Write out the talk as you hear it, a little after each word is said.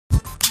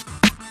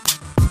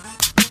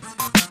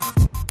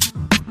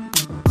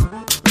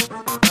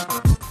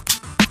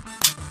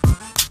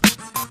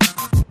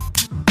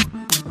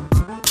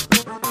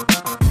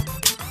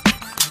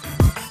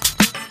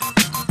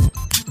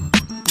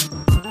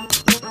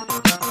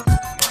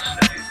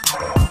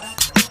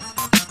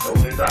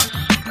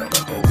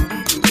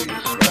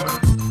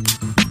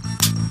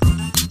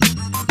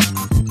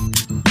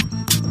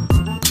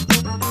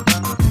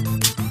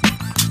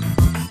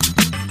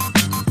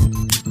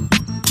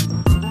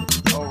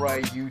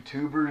Alright,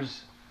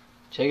 YouTubers,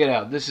 check it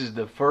out. This is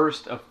the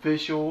first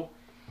official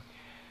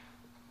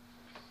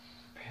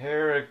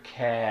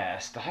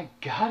Paracast. I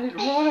got it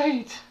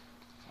right.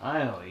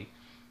 Finally.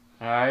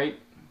 Alright,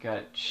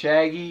 got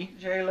Shaggy,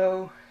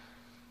 J-Lo,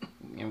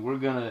 and we're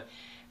gonna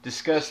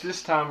discuss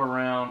this time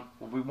around.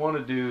 What we want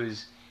to do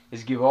is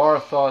give our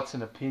thoughts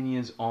and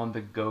opinions on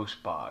the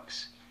Ghost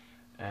Box.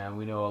 And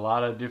we know a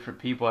lot of different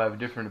people have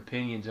different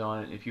opinions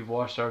on it. If you've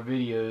watched our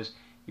videos,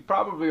 you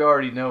probably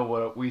already know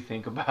what we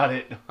think about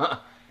it.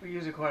 we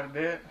use it quite a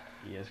bit.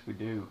 Yes, we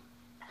do.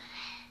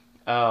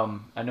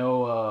 I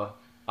know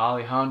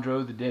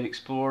Alejandro, the Dead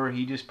Explorer,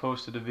 he just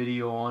posted a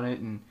video on it,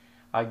 and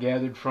I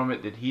gathered from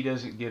it that he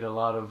doesn't get a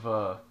lot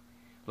of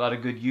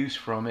good use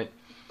from it.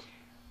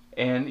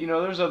 And you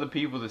know, there's other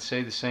people that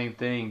say the same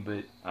thing,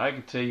 but I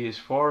can tell you, as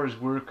far as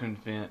we're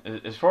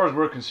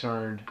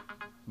concerned,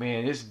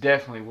 man, it's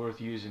definitely worth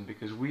using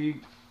because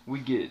we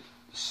get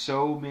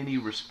so many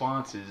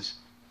responses.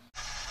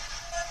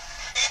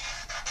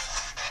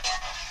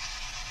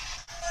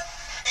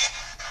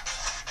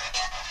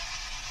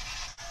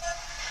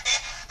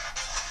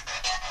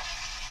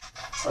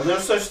 Are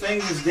there such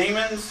things as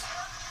demons?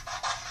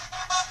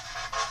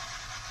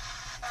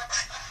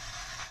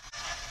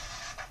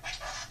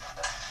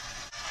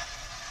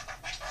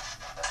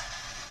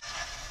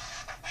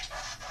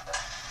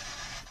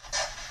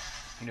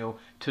 You know,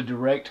 to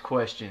direct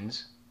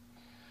questions.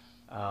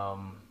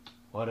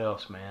 What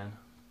else, man?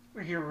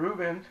 We hear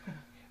Ruben.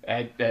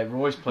 At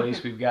Roy's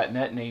place, we've gotten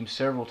that name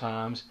several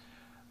times.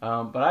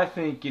 But I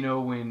think, you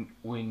know,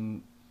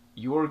 when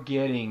you're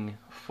getting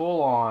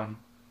full-on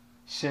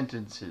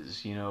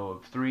sentences, you know,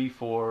 of 3,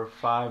 4,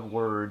 5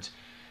 words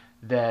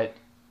that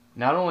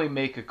not only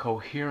make a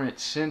coherent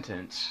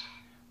sentence,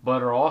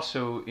 but are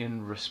also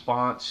in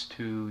response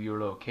to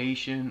your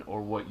location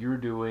or what you're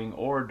doing,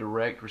 or a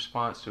direct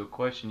response to a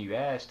question you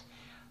asked,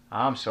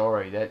 I'm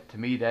sorry, that to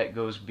me that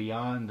goes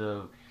beyond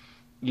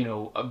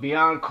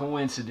beyond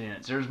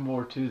coincidence. There's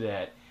more to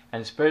that,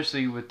 and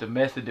especially with the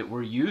method that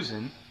we're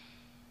using.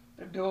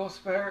 The dual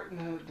spirit.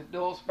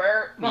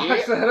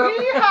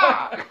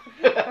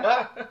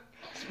 Yeah.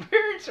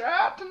 Spirits are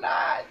out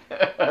tonight.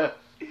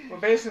 Well,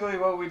 basically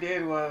what we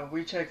did was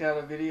we checked out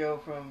a video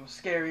from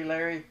Scary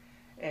Larry,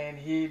 and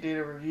he did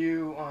a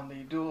review on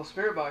the dual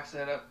spirit box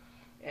setup.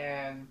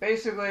 And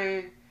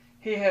basically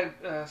he had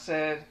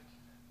said,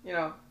 you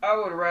know, I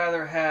would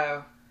rather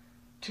have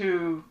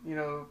 2, you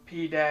know,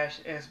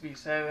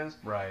 P-SB7s.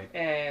 Right.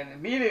 And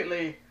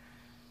immediately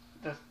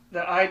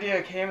the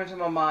idea came into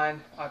my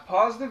mind. I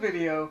paused the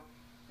video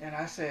and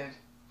I said,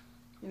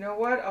 you know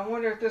what, I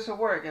wonder if this will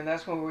work. And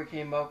that's when we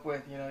came up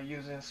with, you know,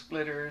 using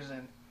splitters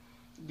and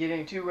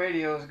getting 2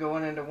 radios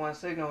going into one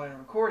signal and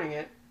recording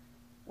it,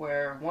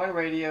 where one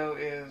radio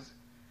is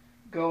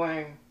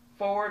going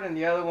forward and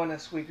the other one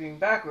is sweeping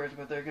backwards,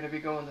 but they're going to be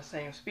going the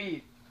same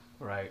speed.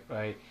 Right.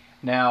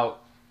 Now,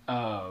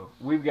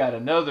 we've got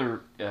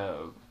another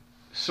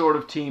sort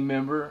of team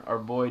member, our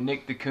boy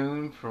Nick the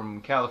Coon from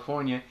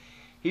California.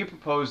 He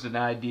proposed an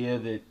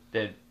idea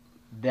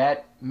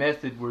that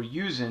method we're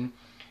using,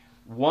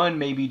 one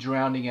may be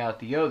drowning out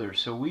the other.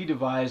 So we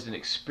devised an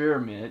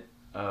experiment,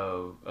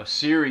 a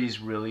series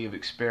really of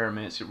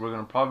experiments that we're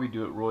going to probably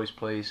do at Roy's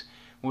place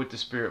with the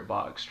Spirit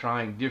Box,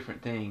 trying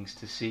different things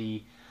to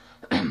see,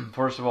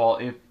 first of all,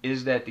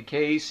 is that the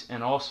case,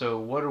 and also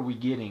what are we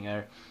getting?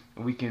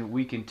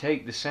 We can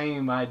take the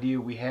same idea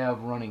we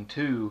have running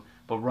 2,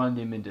 but run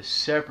them into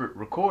separate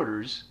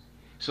recorders,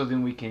 so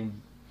then we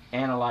can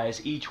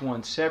analyze each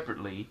one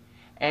separately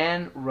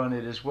and run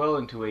it as well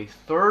into a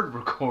third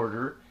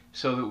recorder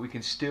so that we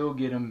can still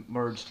get them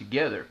merged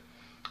together.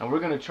 And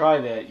we're going to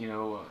try that, you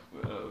know,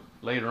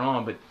 later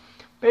on. But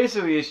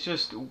basically, it's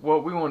just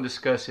what we want to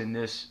discuss in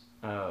this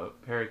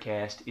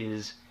Paracast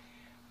is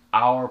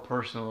our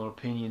personal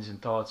opinions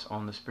and thoughts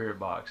on the Spirit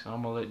Box.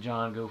 I'm going to let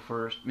John go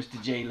first.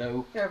 Mr.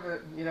 J-Lo. Yeah,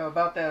 but, you know,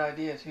 about that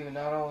idea, too,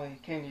 not only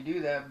can you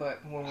do that, but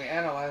when we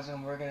analyze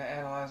them, we're going to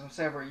analyze them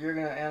separate. You're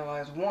going to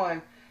analyze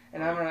one,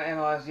 and I'm going to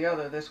analyze the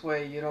other. This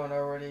way you don't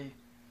already,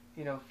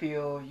 you know,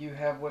 feel you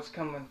have what's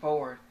coming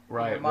forward.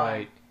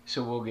 Right.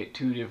 So we'll get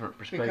 2 different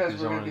perspectives because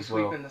we're on going it to as be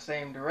well. sweeping the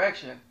same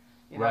direction.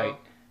 You know? Right.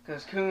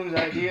 Because Coon's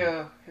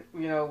idea,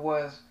 you know,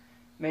 was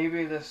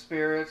maybe the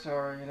spirits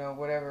or, you know,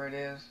 whatever it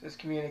is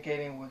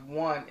communicating with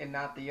one and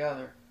not the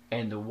other.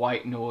 And the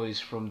white noise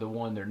from the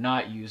one they're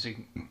not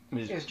using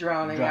is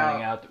drowning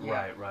out.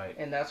 Yeah. Right.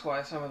 And that's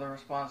why some of the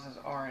responses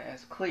aren't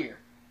as clear.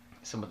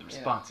 Some of the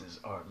responses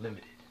are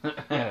limited.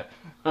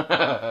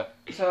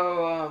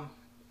 So,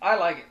 I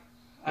like it.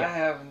 Yeah. I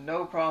have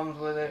no problems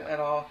with it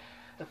at all.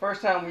 The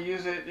first time we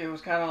used it, it was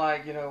kind of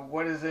like, you know,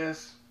 what is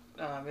this?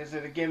 Is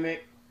it a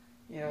gimmick?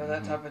 You know,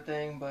 that type of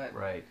thing. But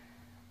right.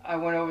 I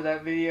went over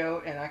that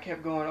video and I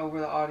kept going over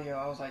the audio.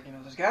 I was like, you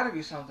know, there's got to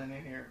be something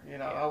in here. You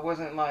know, I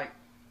wasn't like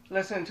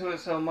listening to it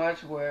so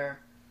much where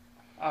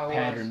I was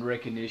pattern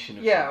recognition.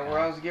 Of where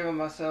I was giving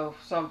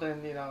myself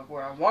something, you know,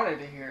 where I wanted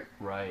to hear it.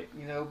 Right.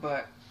 You know,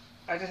 but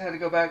I just had to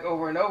go back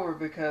over and over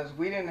because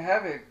we didn't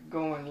have it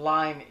going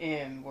line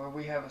in where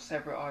we have a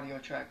separate audio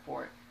track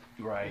for it.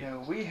 Right. You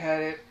know, we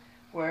had it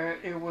where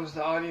it was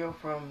the audio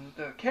from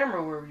the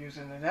camera we were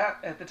using, and that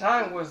at the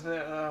time was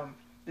the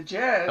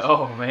Jazz.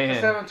 Oh The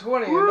man.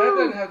 720, and that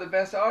doesn't have the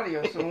best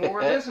audio. So when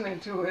we're listening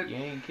to it, You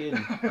ain't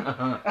kidding.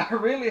 I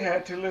really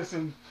had to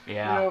listen,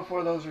 Yeah. you know,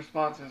 for those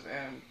responses,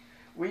 and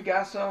we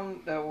got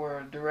some that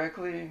were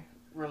directly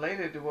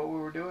related to what we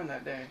were doing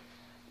that day.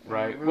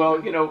 Right. We Well,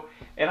 were- you know,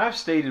 and I've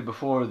stated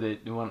before that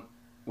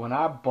when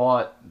I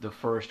bought the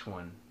first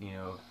one, you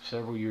know,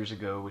 several years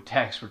ago with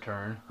tax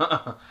return,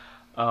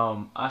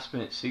 I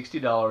spent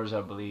 $60,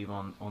 I believe,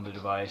 on the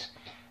device.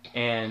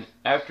 And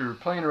after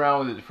playing around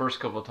with it the first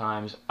couple of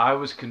times, I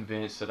was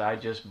convinced that I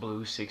just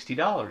blew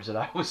 $60 that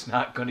I was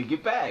not going to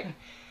get back.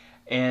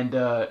 And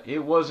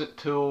it wasn't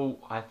till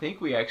I think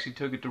we actually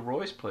took it to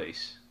Roy's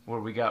place where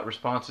we got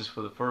responses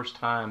for the first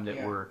time that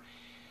Yeah. were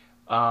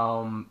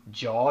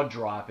jaw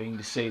dropping,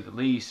 to say the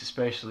least,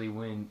 especially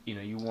when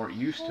you weren't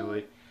used to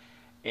it.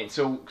 And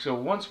so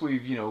once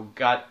we've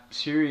got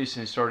serious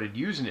and started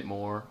using it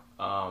more,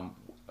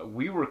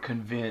 we were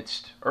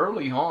convinced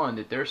early on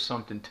that there's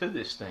something to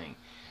this thing.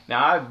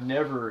 Now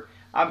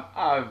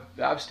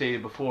I've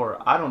stated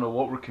before, I don't know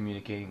what we're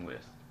communicating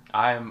with.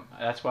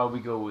 That's why we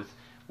go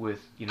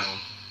with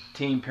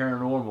Team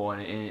Paranormal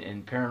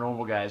and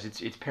paranormal guys.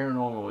 It's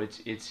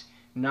paranormal. It's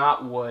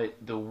not what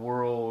the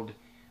world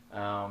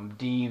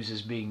deems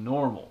as being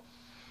normal,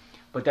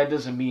 but that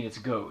doesn't mean it's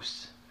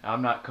ghosts.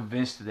 I'm not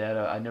convinced of that.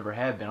 I never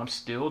have been. I'm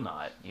still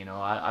not.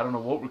 I don't know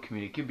what we're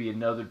communicating. It could be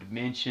another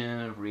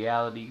dimension of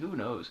reality. Who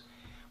knows?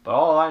 But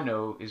all I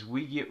know is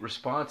we get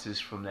responses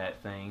from that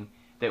thing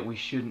that we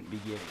shouldn't be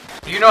getting.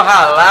 Do you know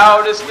how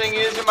loud this thing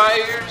is in my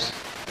ears?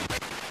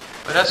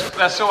 But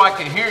that's so I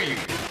can hear you.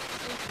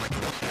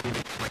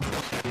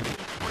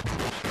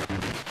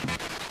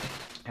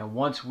 And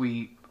once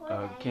we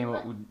came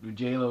up with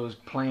J-Lo's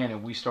plan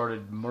and we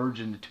started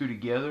merging the two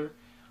together,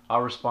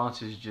 our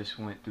responses just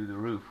went through the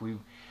roof.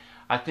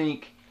 I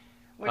think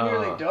we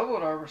nearly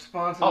doubled our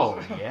responses.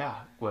 Oh yeah,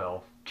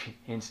 well,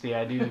 hence the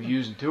idea of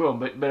using two of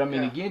them. But I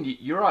mean, again,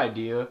 your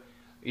idea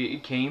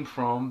it came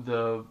from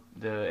the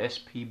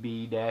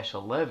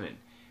SPB-11,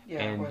 Yeah,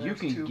 and where you there's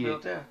can two get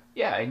built in.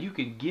 and you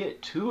can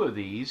get two of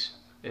these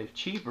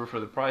cheaper for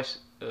the price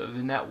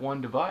than that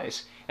one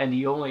device. And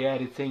the only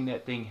added thing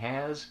that thing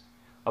has,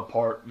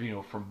 apart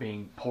from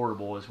being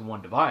portable as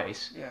one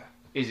device, Yeah.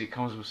 is it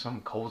comes with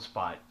some cold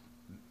spot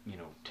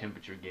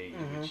temperature gauge,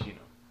 which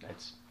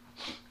that's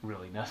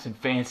really nothing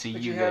fancy.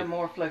 But you have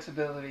more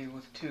flexibility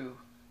with two.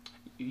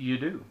 You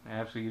do,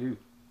 absolutely do.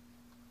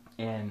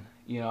 And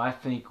I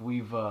think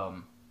we've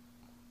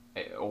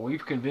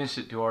convinced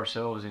it to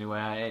ourselves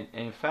anyway.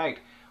 And in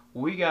fact,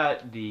 we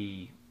got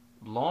the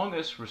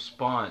longest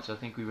response I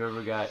think we've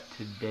ever got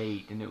to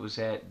date, and it was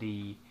at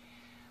the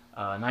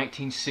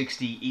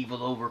 1960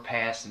 Evil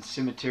Overpass and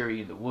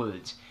Cemetery in the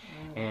Woods.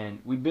 And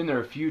we'd been there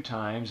a few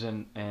times,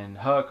 and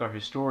Huck, our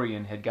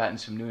historian, had gotten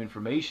some new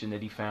information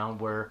that he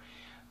found where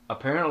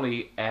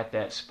apparently at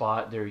that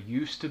spot there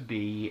used to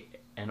be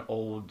an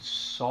old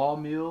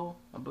sawmill,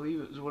 I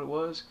believe it was what it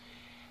was.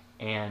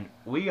 And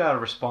we got a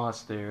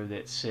response there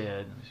that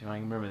said, let's see if I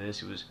can remember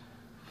this, it was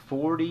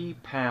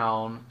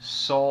 40-pound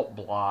salt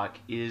block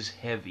is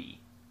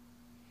heavy.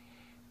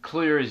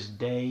 Clear as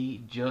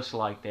day, just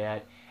like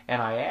that.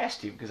 And I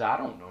asked him, because I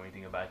don't know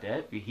anything about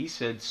that, but he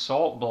said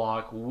salt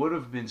block would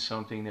have been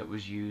something that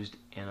was used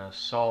in a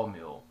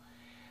sawmill.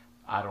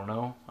 I don't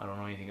know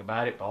anything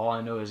about it, but all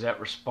I know is that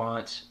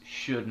response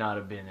should not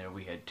have been there.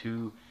 We had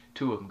two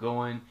of them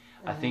going.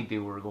 Mm-hmm. I think they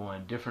were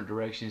going different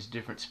directions,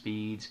 different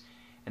speeds,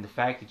 and the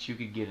fact that you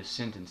could get a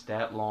sentence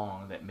that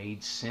long that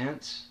made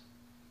sense,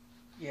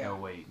 no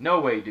way,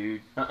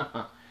 dude.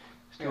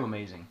 Still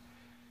amazing.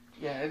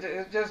 Yeah,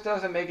 it just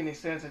doesn't make any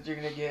sense that you're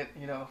going to get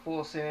a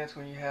full sentence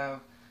when you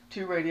have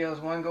two radios,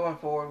 one going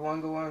forward,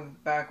 one going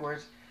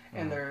backwards,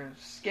 and they're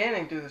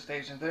scanning through the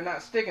stations. They're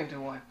not sticking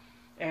to one.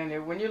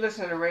 And when you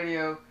listen to the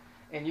radio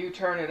and you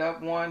turn it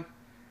up one,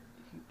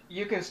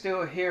 you can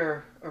still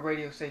hear a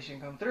radio station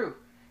come through,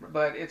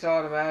 but it's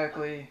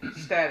automatically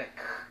static.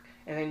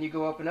 And then you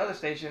go up another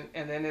station,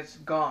 and then it's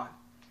gone.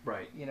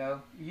 Right.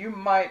 You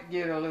might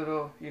get a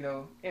little,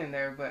 in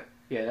there, but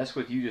yeah, that's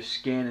with you just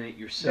scanning it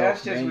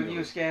yourself. That's just with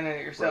you scanning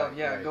it yourself. Right,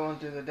 yeah, right. Going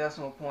through the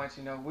decimal points.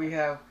 We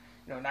have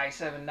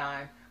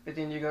 97.9, but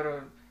then you go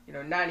to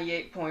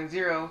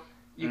 98.0.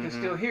 You can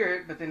still hear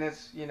it, but then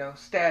it's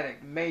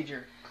static,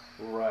 major.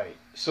 Right.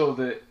 So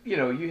that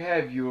you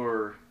have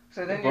your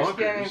So then bunkers. you're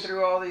scanning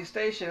through all these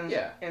stations,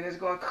 and it's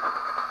going,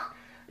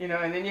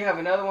 and then you have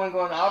another one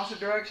going the opposite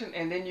direction,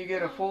 and then you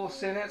get a full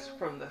sentence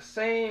from the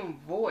same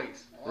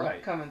voice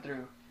coming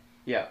through.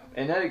 Yeah,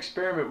 and that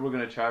experiment we're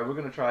going to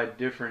try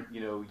different,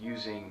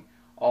 using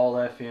all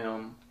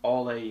FM,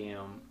 all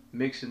AM,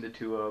 mixing the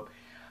two up.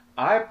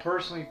 I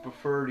personally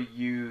prefer to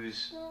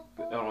use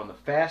on the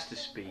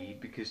fastest speed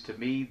because to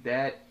me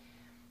that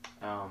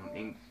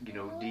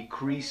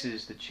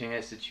decreases the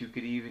chance that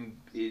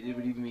it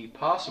would even be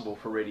possible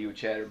for radio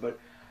chatter. But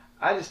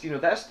I just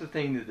that's the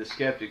thing that the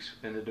skeptics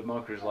and the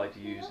debunkers like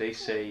to use. They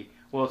say,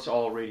 well, it's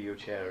all radio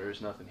chatter.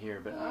 There's nothing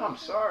here. But I'm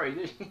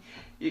sorry.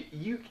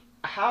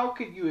 How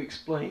could you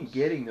explain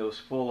getting those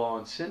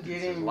full-on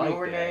sentences Getting like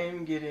your that?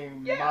 name,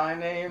 getting my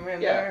name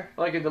in Yeah, there.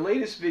 like in the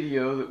latest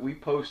video that we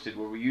posted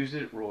where we used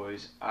it at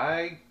Roy's,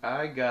 I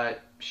got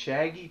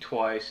Shaggy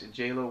twice and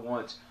J-Lo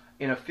once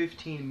in a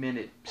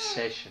 15-minute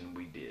session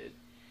we did.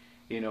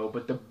 You know,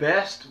 but the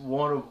best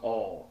one of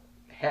all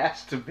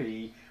has to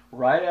be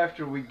right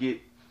after we get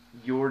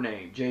your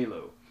name,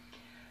 J-Lo.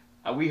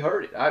 We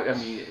heard it.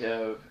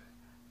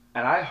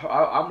 And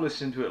I'm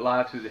listening to it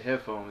live through the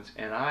headphones,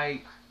 and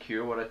I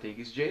hear what I think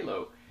is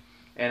J-Lo.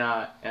 And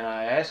I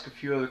ask a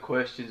few other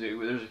questions.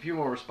 There's a few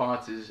more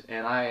responses,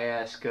 and I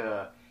ask,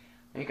 I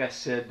think I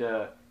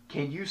said,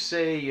 can you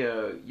say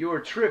you're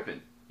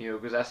tripping? You know,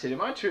 because I said,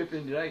 am I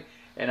tripping? Did I?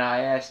 And I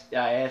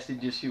asked it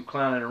just you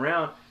clowning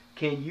around.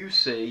 Can you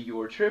say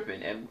you're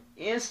tripping? And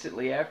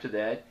instantly after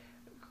that,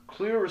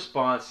 clear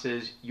response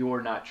says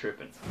you're not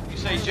tripping. You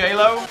say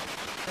J-Lo?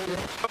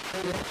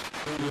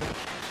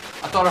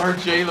 I thought I heard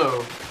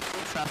J-Lo.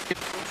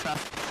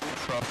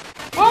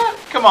 What?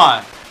 Come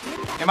on.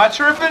 Am I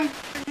tripping?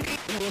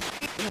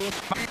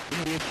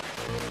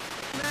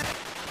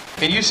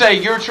 Can you say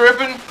you're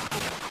tripping?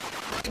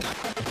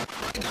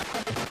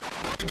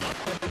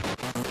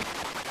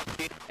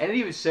 And it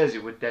even says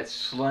it with that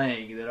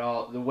slang,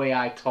 the way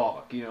I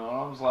talk, you know. And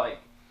I was like,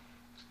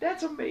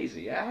 that's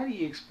amazing. How do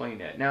you explain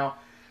that? Now,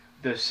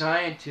 the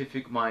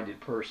scientific-minded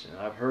person,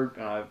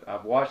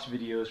 I've watched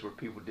videos where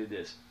people did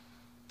this.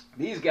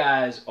 These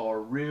guys are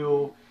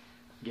real,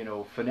 you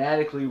know,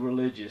 fanatically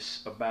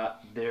religious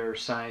about their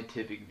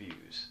scientific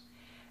views,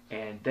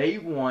 and they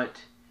want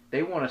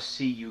to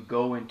see you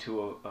go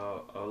into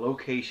a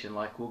location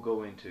like we'll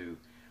go into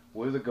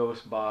with a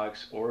ghost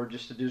box or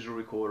just a digital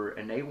recorder,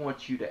 and they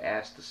want you to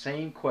ask the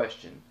same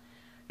question.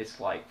 It's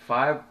like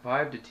 5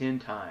 to 10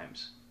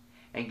 times,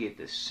 and get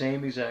the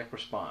same exact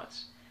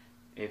response.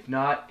 If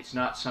not, it's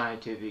not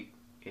scientific.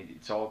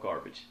 It's all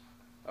garbage.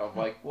 I'm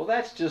like, well,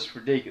 that's just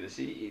ridiculous.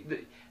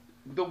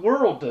 The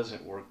world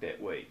doesn't work that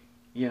way,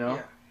 you know.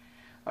 Yeah.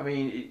 I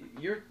mean,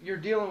 you're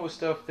dealing with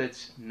stuff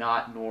that's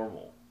not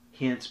normal,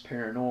 hence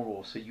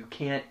paranormal. So you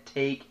can't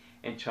take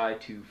and try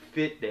to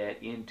fit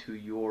that into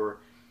your,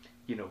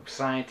 you know,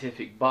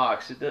 scientific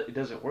box. It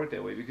doesn't work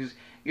that way because,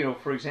 you know,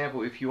 for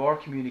example, if you are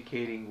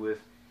communicating with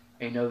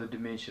another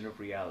dimension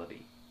of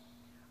reality,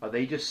 are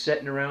they just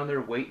sitting around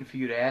there waiting for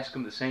you to ask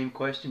them the same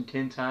question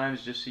 10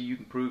 times just so you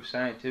can prove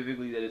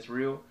scientifically that it's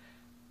real?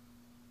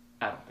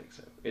 I don't think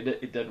so.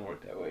 It doesn't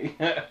work that way.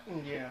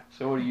 Yeah.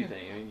 So what do you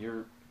think? I mean,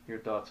 your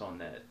thoughts on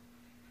that?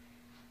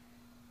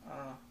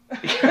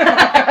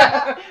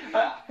 I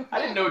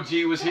didn't know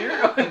G was here.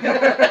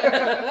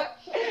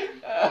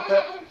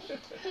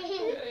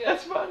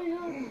 That's funny.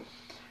 Huh?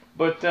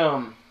 But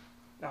Now,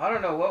 I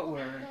don't know what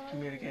we're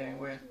communicating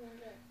with.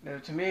 You know,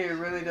 to me, it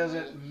really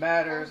doesn't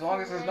matter as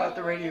long as it's not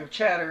the radio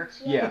chatter.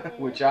 yeah,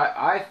 which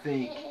I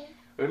think,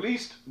 at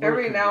least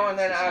Every now and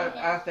then, convinced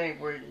I think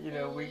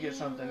we get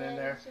something in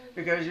there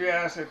because you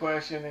ask a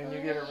question and you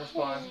get a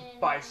response.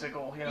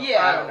 Bicycle, you know.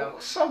 yeah, I don't know.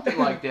 something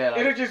like that.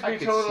 It'll just I be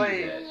could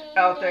totally see that.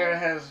 out there. It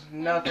has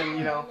nothing,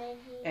 you know.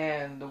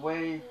 And the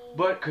way,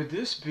 But could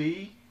this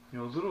be, you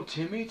know, little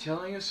Timmy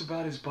telling us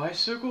about his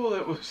bicycle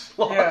that was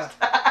lost?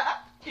 Yeah.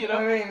 You know,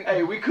 I mean,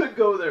 hey, we could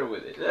go there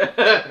with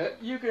it.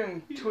 you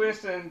can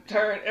twist and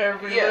turn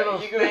every Yeah,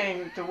 little you can-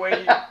 thing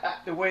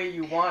the way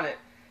you want it.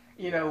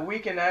 You know, we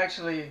can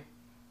actually,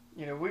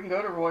 you know, we can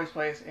go to Roy's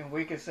place and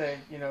we can say,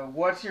 you know,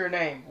 what's your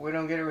name? We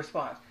don't get a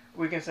response.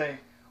 We can say,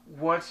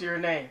 what's your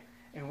name?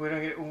 And we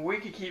don't get. We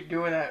can keep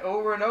doing that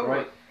over and over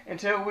Right.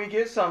 until we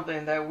get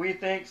something that we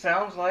think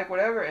sounds like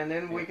whatever, and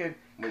then we could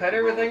We cut can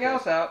roll everything with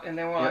else out, and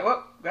then we're like, Yep.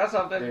 oh, got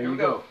something. There Here you we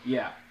go. go.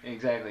 Yeah,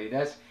 exactly.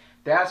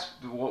 That's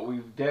what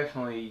we've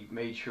definitely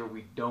made sure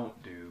we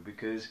don't do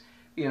because,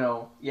 you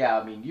know, yeah,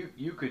 I mean,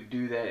 you could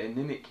do that and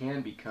then it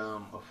can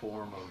become a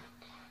form of,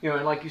 you know,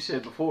 and like you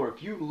said before,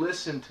 if you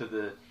listen to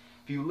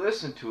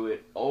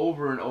it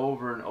over and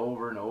over and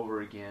over and over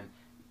again,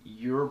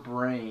 your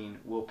brain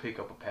will pick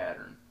up a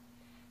pattern.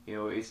 You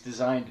know, it's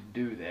designed to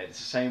do that. It's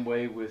the same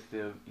way with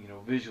the, you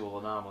know, visual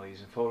anomalies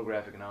and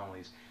photographic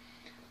anomalies.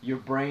 Your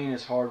brain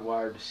is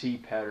hardwired to see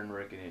pattern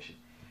recognition.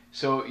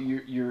 So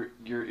your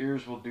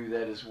ears will do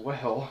that as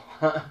well,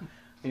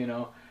 you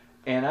know,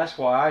 and that's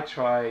why I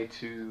try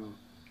to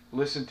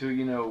listen to,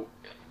 you know,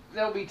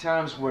 there'll be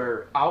times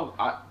where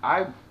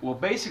well,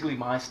 basically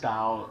my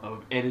style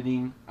of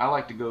editing, I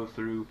like to go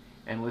through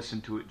and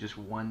listen to it just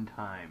one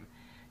time.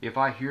 If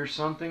I hear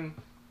something,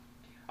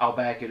 I'll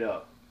back it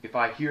up. If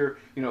I hear,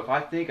 you know, if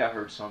I think I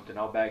heard something,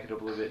 I'll back it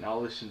up a little bit and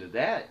I'll listen to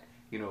that,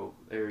 you know,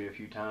 area a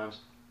few times.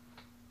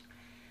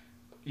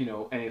 You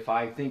know, and if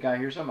I think I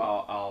hear something,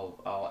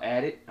 I'll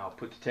add it. I'll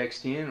put the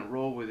text in and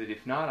roll with it.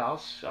 If not, I'll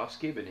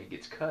skip it and it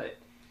gets cut.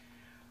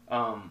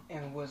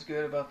 And what's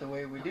good about the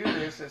way we do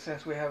this is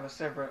since we have a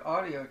separate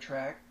audio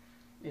track,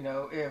 you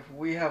know, if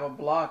we have a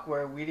block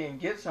where we didn't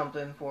get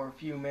something for a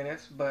few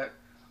minutes, but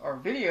our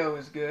video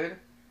is good,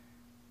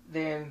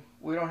 then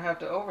we don't have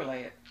to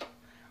overlay it.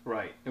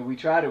 Right, and we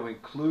try to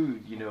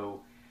include, you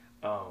know,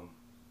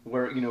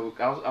 where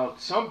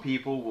some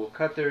people will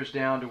cut theirs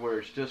down to where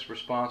it's just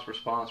response.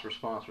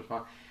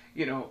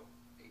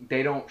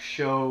 They don't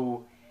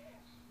show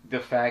the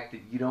fact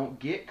that you don't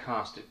get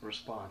constant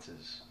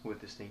responses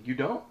with this thing. You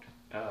don't.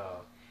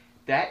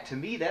 That to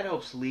me, that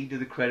helps lead to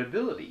the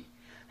credibility,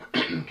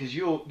 because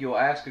you'll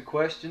ask a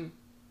question,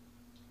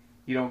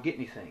 you don't get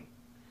anything.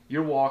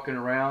 You're walking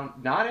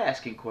around not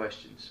asking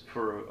questions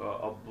for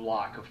a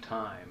block of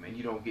time, and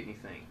you don't get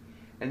anything.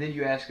 And then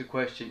you ask a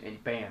question,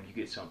 and bam, you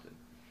get something.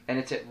 And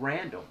it's at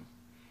random.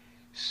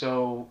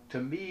 So, to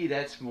me,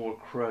 that's more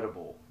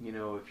credible.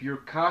 If you're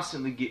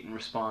constantly getting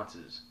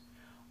responses,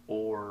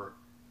 or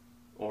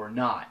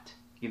not,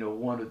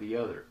 one or the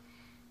other,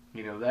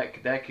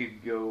 that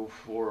could go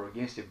for or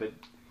against it. But,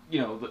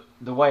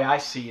 the way I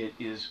see it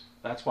is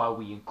that's why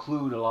we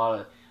include a lot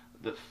of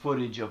the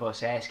footage of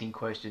us asking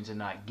questions and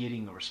not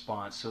getting a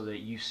response, so that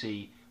you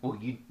see,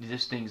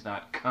 this thing's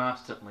not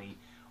constantly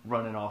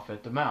running off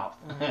at the mouth,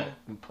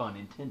 pun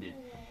intended.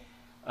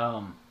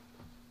 I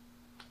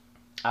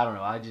don't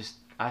know. I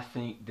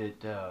think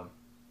that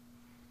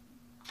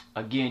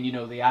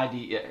again, the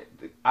idea.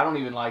 I don't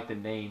even like the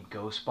name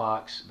Ghost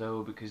Box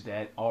though, because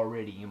that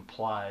already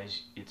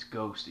implies it's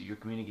ghosts that you're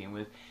communicating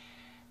with.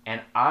 And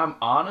I'm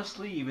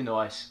honestly, even though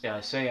I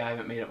say I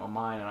haven't made up my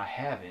mind, and I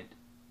haven't,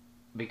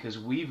 because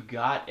we've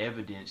got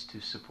evidence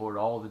to support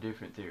all the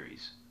different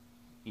theories,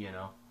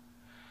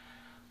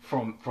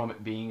 from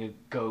it being a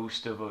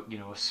ghost of a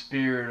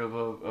spirit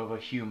of a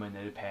human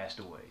that had passed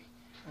away,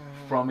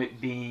 from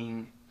it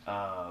being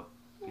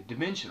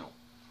dimensional,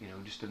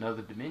 just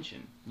another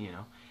dimension,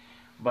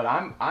 But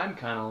I'm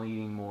kind of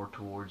leaning more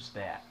towards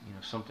that,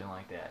 something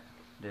like that.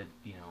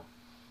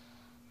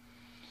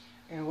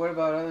 And what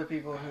about other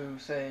people who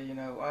say,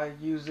 I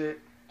use it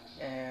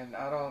and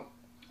I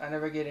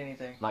never get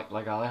anything? Like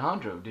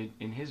Alejandro did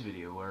in his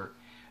video, where,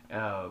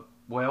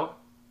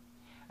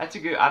 that's a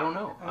good. I don't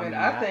know.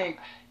 I think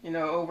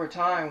over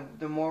time,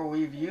 the more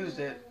we've used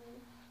it,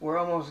 we're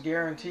almost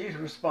guaranteed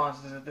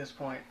responses at this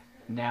point.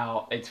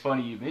 Now, it's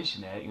funny you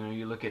mention that.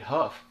 You look at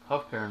Huff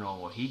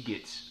Paranormal. He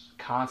gets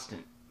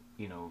constant,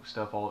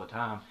 stuff all the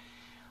time.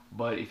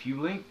 But if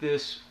you link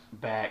this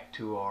back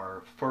to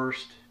our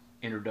first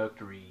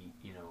introductory,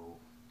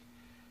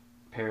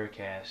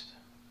 Paracast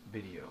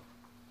video,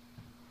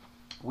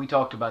 we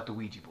talked about the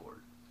Ouija board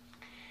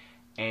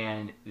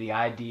and the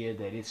idea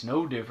that it's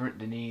no different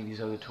than any of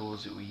these other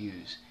tools that we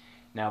use.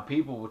 Now,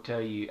 people will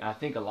tell you, I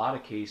think a lot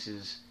of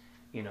cases,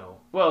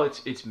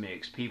 it's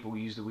mixed. People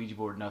use the Ouija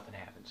board, nothing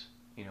happens.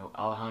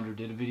 Alejandro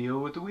did a video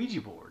with the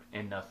Ouija board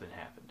and nothing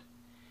happened.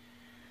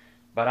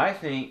 But I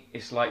think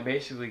it's like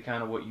basically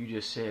kind of what you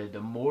just said. The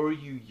more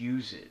you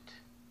use it,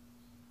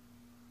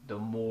 the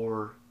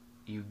more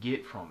you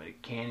get from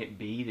it. Can it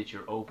be that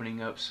you're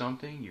opening up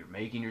something, you're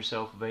making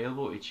yourself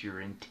available, it's your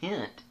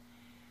intent,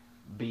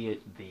 be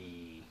it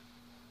the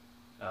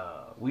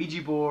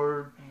Ouija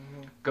board,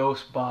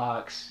 ghost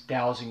box,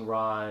 dowsing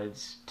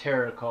rods,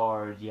 tarot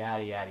card,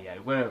 yada yada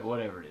yada,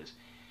 whatever it is.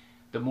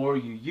 The more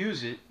you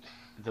use it,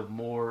 the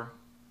more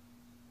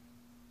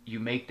you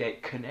make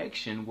that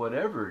connection,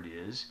 whatever it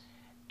is,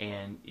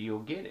 and you'll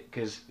get it,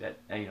 because that,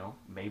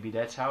 maybe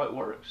that's how it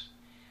works.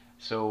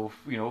 So,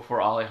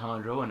 for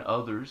Alejandro and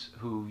others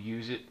who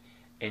use it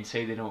and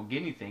say they don't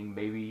get anything,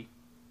 maybe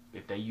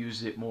if they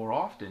use it more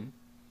often,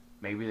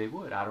 maybe they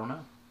would. I don't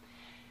know.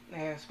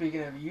 And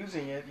speaking of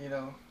using it,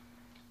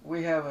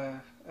 we have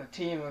a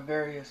team of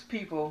various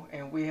people,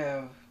 and we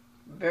have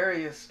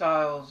various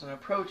styles and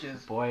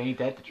approaches. Boy, ain't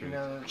that the truth.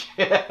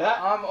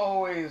 I'm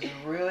always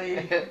really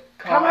calm.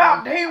 Come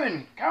out,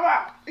 demon! Come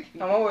out!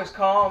 I'm always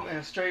calm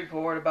and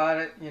straightforward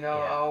about it. I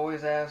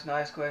always ask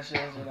nice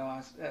questions.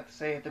 I have to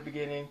say at the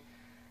beginning,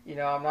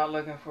 I'm not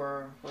looking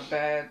for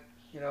bad,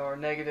 or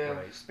negative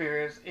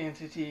spirits,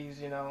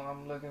 entities.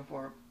 I'm looking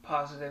for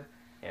positive.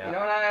 Yeah. And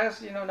I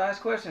ask, nice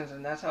questions,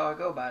 and that's how I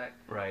go about it.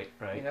 Right.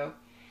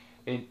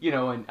 And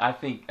and I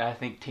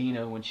think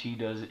Tina, when she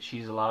does it,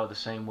 she's a lot of the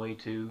same way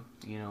too.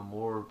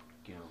 More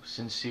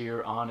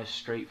sincere, honest,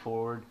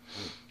 straightforward.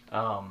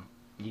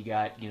 You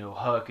got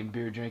Huck and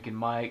beer drinking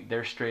Mike.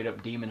 They're straight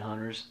up demon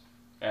hunters.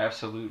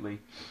 Absolutely.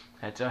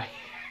 That's I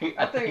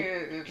think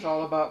it's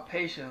all about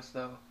patience,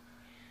 though.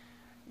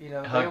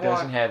 Huck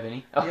doesn't have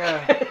any.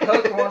 Yeah,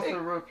 Huck wants to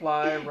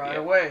reply right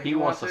away. He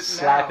wants a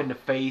slap in the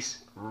face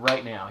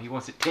right now. He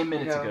wants it 10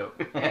 minutes ago.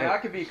 And I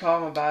could be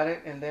calm about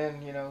it, and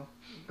then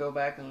go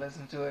back and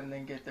listen to it, and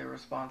then get their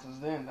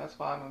responses. Then that's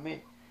fine with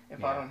me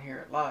if I don't hear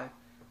it live.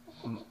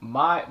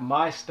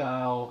 My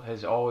style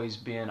has always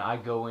been, I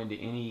go into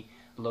any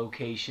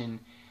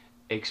location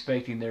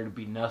expecting there to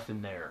be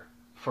nothing there,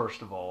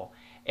 first of all,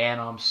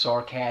 and I'm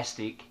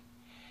sarcastic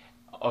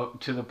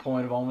to the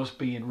point of almost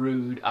being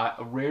rude.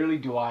 Rarely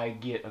do I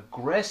get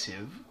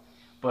aggressive,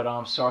 but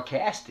I'm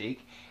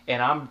sarcastic,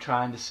 and I'm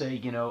trying to say,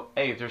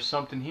 hey, if there's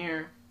something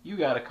here, you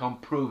got to come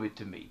prove it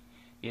to me.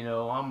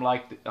 I'm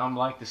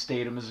like the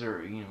state of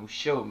Missouri.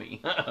 Show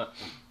me.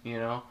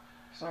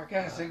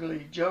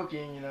 Sarcastically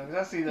joking, because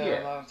I see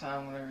that a lot of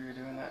time whenever you're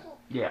doing that.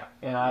 Yeah,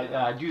 and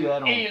I do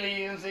that on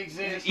aliens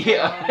exist.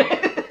 Yeah.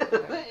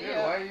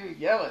 Why are you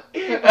yelling?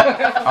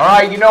 All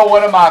right, you know,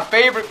 one of my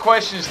favorite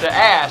questions to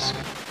ask: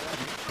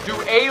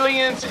 do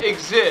aliens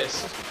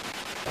exist?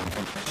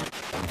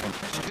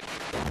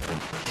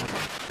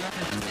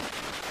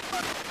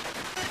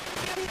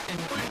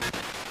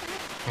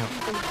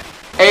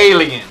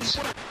 Aliens.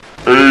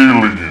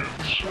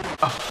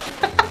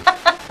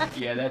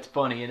 Yeah, that's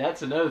funny, and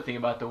that's another thing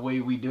about the way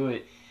we do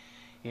it.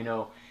 You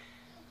know,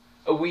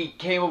 we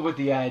came up with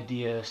the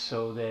idea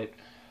so that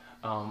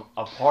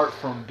apart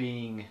from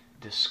being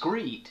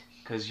discreet,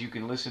 because you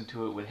can listen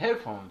to it with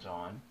headphones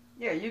on,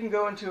 Yeah, you can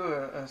go into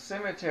a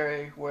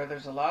cemetery where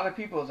there's a lot of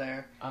people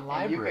there. a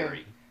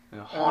library,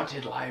 a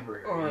haunted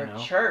library, Or you know, a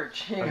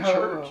church, A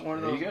church. one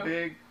of There those you go.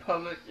 big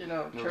public,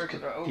 those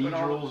churches are open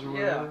cathedrals all, or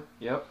yeah, whatever.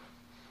 Yep.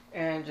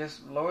 and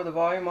just lower the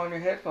volume on your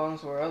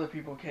headphones where other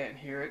people can't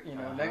hear it,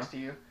 Uh-huh. next to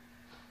you,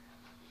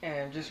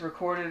 and just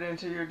record it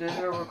into your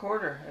digital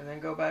recorder, and then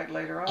go back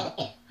later on.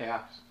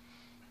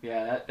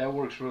 Yeah, that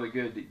works really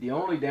good. The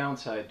only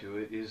downside to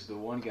it is the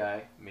one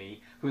guy,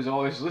 me, who's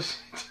always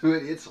listening to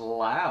it. It's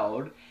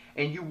loud,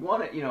 and you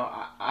want it.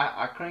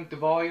 I crank the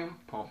volume,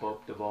 pump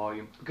up the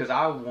volume, because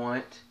I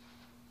want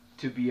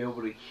to be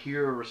able to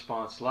hear a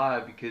response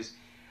live, because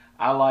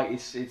I like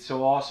it's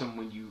so awesome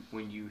when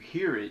you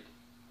hear it,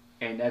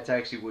 and that's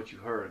actually what you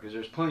heard. Because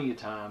there's plenty of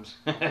times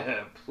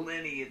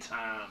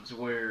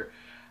where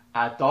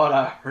I thought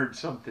I heard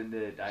something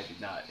that I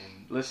did not,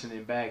 and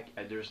listening back,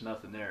 there's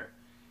nothing there.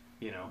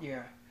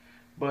 Yeah.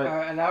 But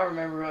And I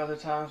remember other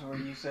times where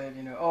you said,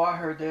 oh, I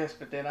heard this,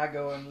 but then I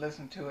go and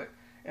listen to it,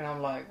 and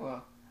I'm like,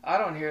 well, I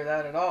don't hear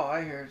that at all.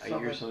 I hear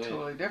something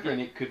totally different.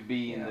 And it could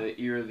be in the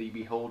ear of the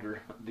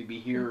beholder, the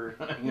behearer,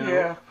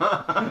 Yeah.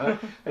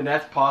 And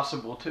that's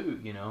possible too,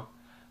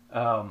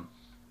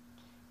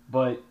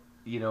 But,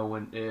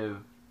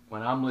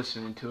 when I'm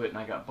listening to it and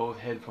I got both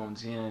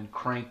headphones in,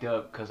 cranked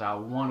up, because I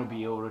want to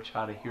be able to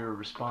try to hear a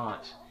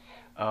response,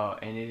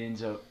 and it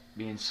ends up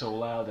being so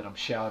loud that I'm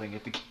shouting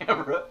at the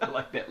camera,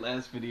 like that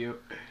last video.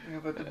 Yeah,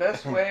 but the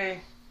best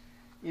way,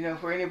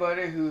 for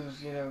anybody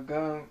who's,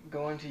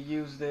 going to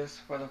use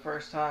this for the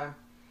first time,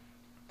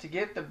 to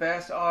get the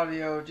best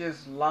audio,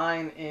 just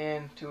line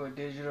in to a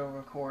digital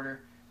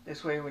recorder.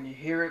 This way, when you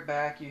hear it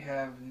back, you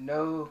have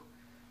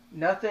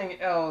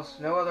nothing else,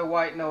 no other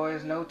white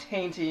noise, no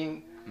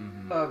tainting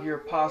of your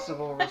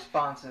possible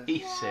responses.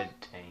 He said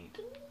taint.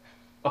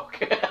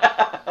 Okay.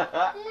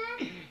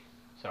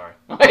 Sorry.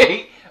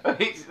 Wait.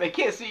 They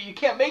can't see. You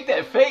can't make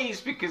that face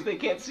because they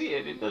can't see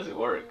it. It doesn't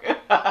work.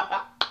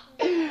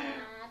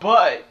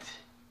 But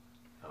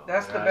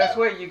that's the best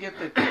way. You get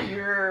the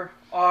pure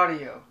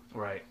audio.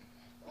 Right.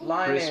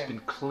 Line Crisp in.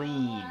 and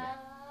clean.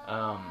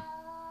 And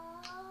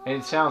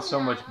it sounds so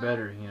much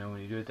better,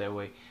 when you do it that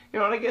way.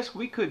 And I guess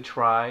we could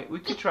try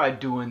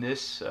doing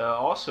this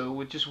also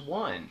with just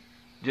one,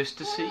 just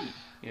to see.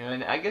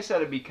 And I guess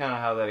that'd be kind of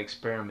how that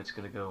experiment's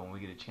going to go when we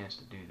get a chance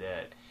to do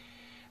that.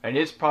 And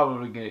it's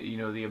probably going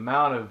to, the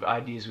amount of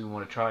ideas we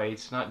want to try,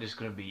 it's not just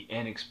going to be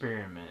an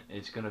experiment.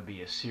 It's going to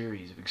be a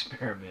series of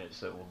experiments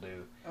that we'll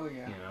do. Oh,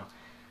 yeah.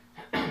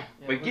 Yeah,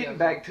 but getting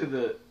back to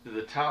the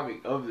topic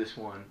of this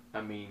one,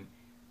 I mean,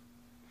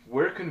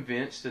 we're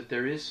convinced that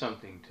there is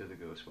something to the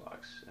ghost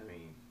box. I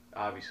mean,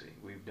 obviously,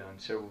 we've done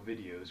several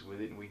videos with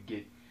it, and we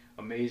get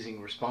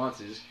amazing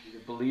responses.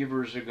 The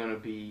believers are going to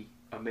be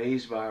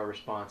amazed by our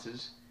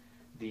responses.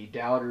 The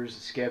doubters,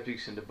 the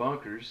skeptics, and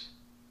debunkers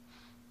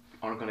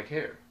aren't going to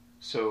care.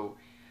 So,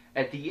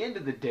 at the end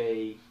of the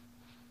day,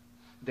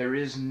 there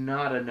is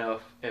not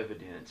enough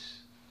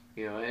evidence.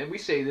 And we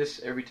say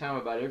this every time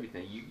about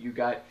everything. You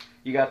got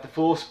the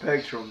full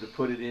spectrum, to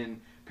put it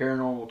in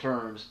paranormal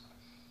terms.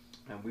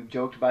 And we've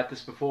joked about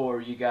this before.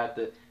 You got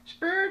the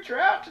spirits are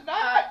out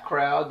tonight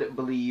crowd that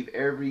believe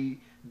every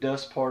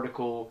dust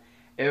particle,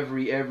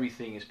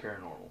 everything is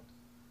paranormal.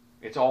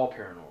 It's all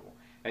paranormal.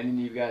 And then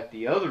you've got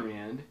the other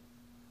end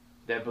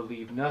that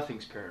believe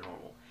nothing's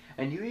paranormal.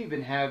 And you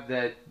even have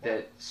that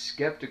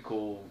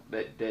skeptical,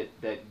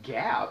 that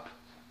gap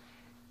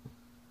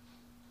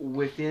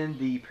within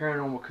the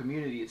paranormal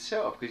community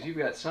itself. Because you've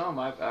got some,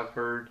 I've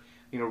heard,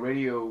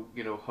 radio,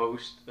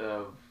 host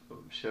of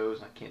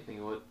shows, I can't think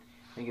of what,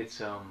 I think it's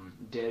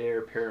Dead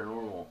Air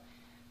Paranormal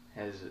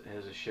has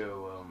a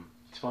show.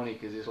 It's funny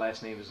because his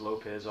last name is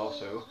Lopez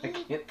also. I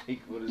can't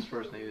think what his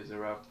first name is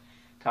off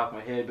the top of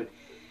my head. But,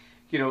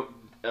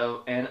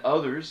 and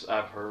others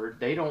I've heard,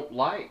 they don't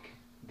like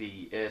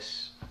the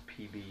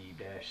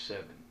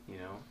SPB-7,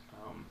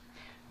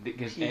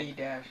 because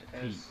P-S.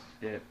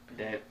 that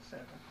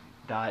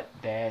dot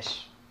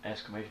dash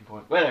exclamation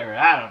point, whatever,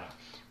 I don't know.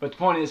 But the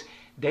point is,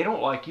 they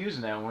don't like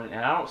using that one,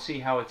 and I don't see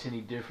how it's any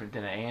different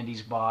than an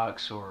Andy's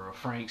box or a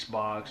Frank's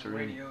box or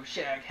Radio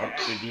Shack.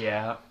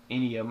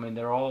 any of them, and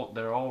they're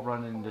all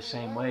running the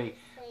same way.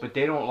 But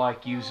they don't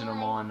like using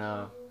them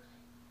on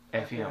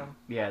FM.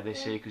 Yeah, they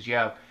say because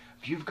if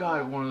you've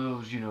got one of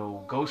those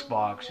ghost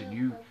box and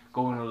you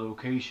go in a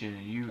location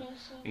and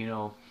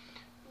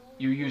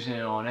you're using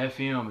it on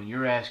FM and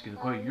you're asking the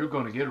question, you're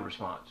going to get a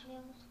response.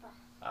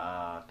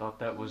 I thought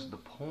that was the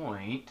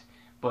point,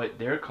 but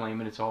they're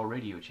claiming it's all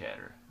radio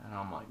chatter, and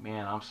I'm like,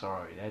 man, I'm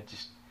sorry, that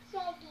just,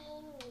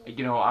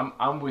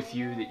 I'm with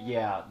you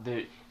that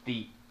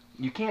the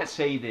you can't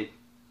say that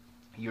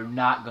you're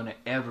not going to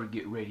ever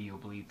get radio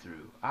bleed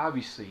through.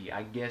 Obviously,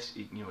 I guess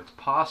it's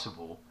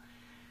possible,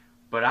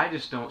 but I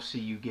just don't see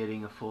you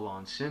getting a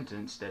full-on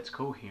sentence that's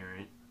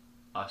coherent,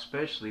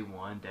 especially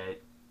one that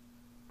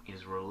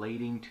is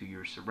relating to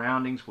your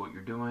surroundings, what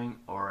you're doing,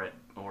 or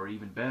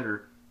even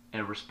better,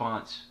 in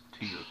response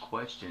to your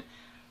question.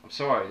 I'm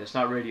sorry, that's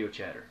not radio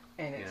chatter.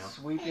 And it's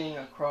sweeping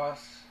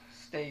across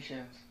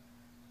stations.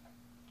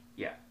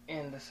 Yeah.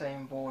 In the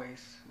same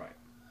voice. Right.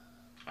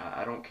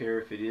 I don't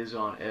care if it is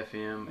on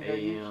FM,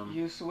 AM.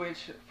 You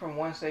switch from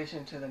one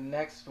station to the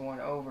next one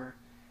over.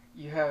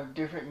 You have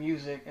different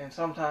music and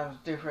sometimes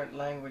different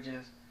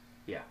languages.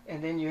 Yeah.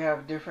 And then you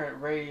have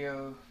different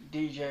radio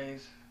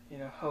DJs,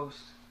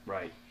 hosts.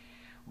 Right.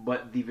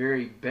 But the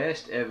very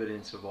best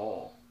evidence of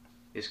all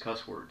is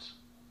cuss words.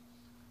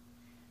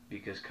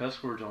 Because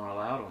cuss words aren't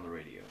allowed on the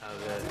radio.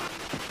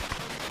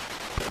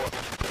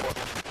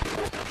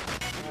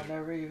 I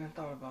never even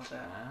thought about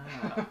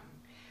that.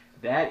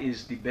 That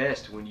is the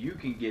best. When you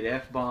can get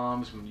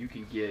F-bombs, when you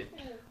can get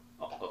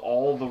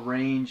all the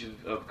range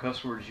of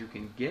cuss words you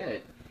can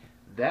get,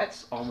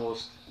 that's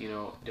almost,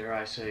 dare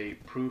I say,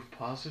 proof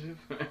positive,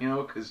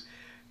 because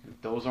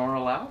those aren't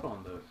allowed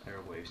on the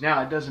airwaves.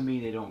 Now, it doesn't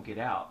mean they don't get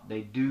out.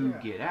 They do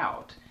get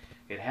out.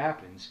 It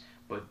happens.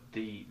 But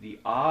the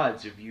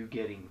odds of you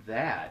getting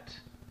that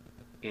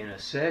in a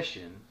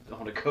session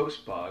on a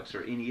ghost box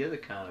or any other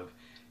kind of,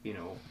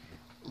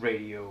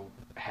 radio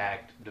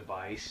hacked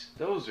device,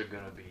 those are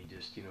going to be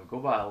just, go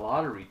buy a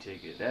lottery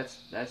ticket.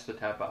 That's the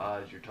type of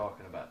odds you're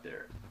talking about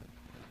there.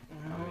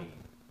 Mm-hmm. I mean,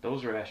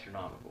 those are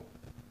astronomical.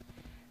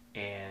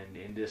 And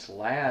in this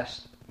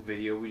last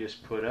video we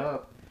just put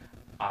up,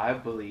 I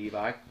believe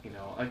I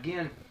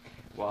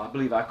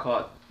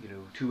caught,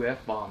 2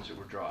 F-bombs that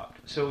were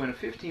dropped. So in a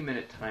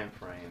 15-minute time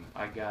frame,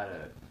 I got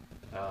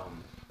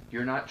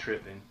You're Not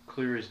Tripping,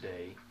 clear as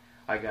day.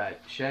 I got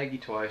Shaggy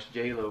twice,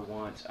 J-Lo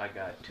once. I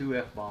got 2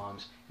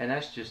 F-bombs, and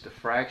that's just a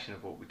fraction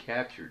of what we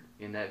captured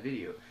in that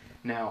video.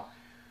 Now,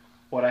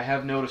 what I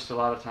have noticed a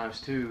lot of times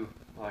too,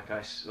 like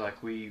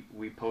we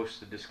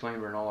post a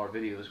disclaimer in all our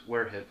videos,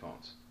 wear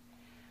headphones.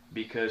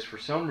 Because for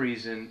some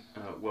reason,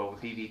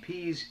 with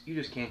EVPs, you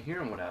just can't hear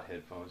them without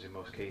headphones in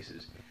most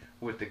cases.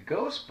 With the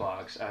Ghost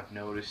Box, I've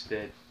noticed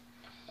that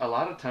a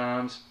lot of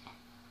times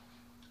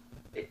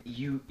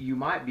you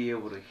might be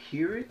able to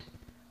hear it,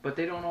 but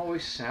they don't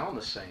always sound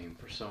the same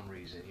for some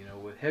reason.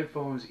 With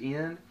headphones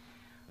in,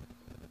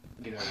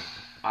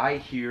 I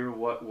hear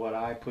what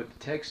I put the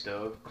text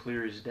of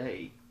clear as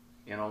day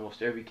in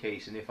almost every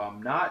case. And if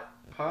I'm not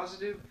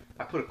positive,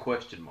 I put a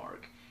question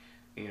mark.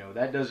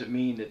 That doesn't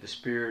mean that the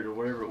spirit or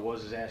whatever it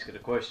was is asking a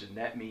question.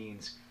 That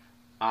means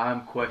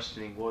I'm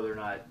questioning whether or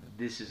not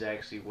this is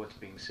actually what's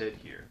being said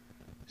here.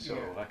 So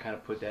I kind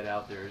of put that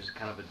out there as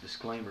kind of a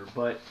disclaimer.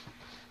 But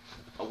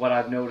what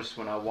I've noticed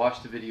when I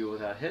watch the video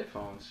without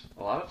headphones,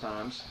 a lot of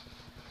times,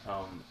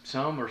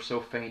 some are so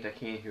faint I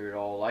can't hear it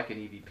all, like an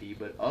EVP,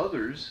 but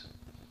others,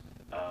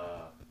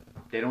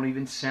 they don't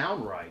even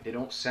sound right. They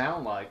don't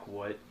sound like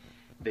what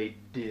they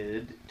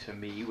did to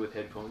me with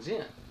headphones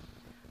in.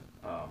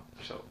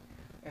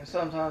 And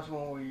sometimes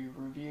when we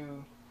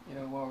review,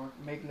 while we're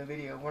making the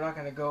video, we're not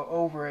going to go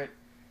over it,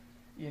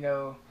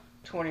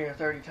 20 or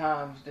 30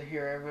 times to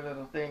hear every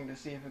little thing to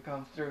see if it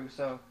comes through.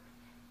 So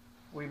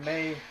we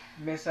may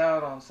miss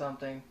out on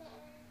something.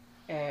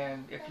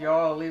 And if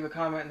y'all leave a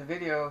comment in the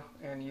video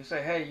and you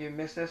say, hey, you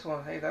missed this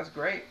one, hey, that's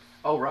great.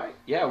 Oh, right.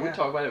 Yeah, we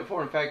talked about it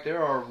before. In fact,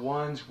 there are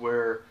ones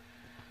where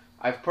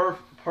I've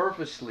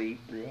purposely,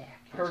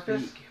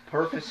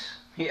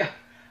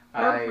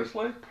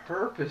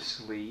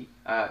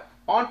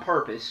 on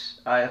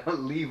purpose, I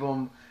leave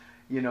them,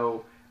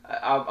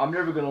 I'm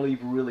never going to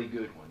leave really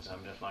good ones.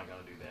 I'm just not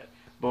going to do that.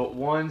 But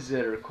ones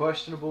that are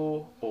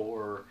questionable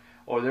or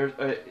there's,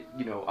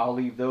 I'll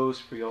leave those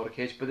for y'all to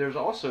catch. But there's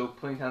also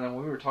plenty of times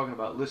when we were talking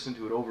about listening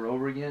to it over and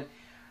over again,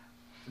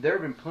 there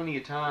have been plenty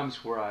of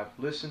times where I've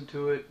listened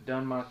to it,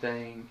 done my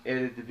thing,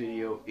 edited the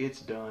video,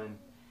 it's done,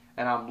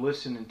 and I'm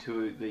listening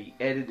to the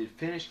edited,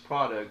 finished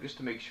product just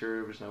to make sure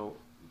there was no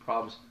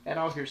problems, and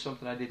I'll hear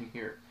something I didn't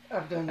hear.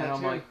 I've done that too. And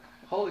I'm like,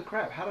 holy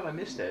crap, how did I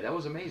miss that? That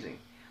was amazing.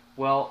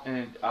 Well,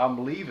 and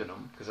I'm leaving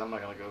them, because I'm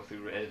not going to go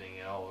through editing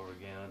it all over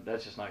again.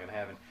 That's just not going to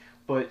happen.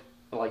 But,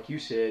 like you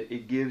said,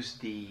 it gives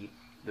the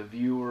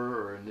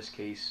viewer, or in this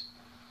case,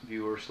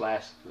 viewer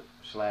slash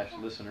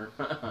listener,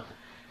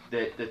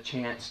 the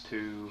chance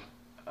to,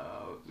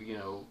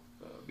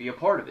 be a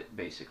part of it,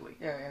 basically.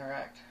 Yeah,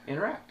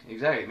 Interact,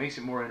 exactly. It makes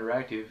it more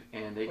interactive,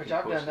 and they Which can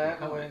I've post done that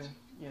comments.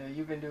 when,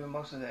 you've been doing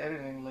most of the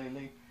editing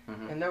lately.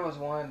 Mm-hmm. And there was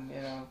one,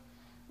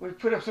 we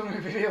put up so many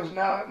videos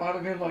now, it might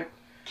have been like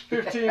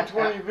 15,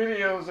 20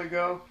 videos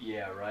ago.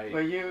 Yeah, right.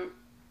 But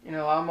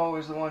I'm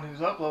always the one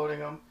who's uploading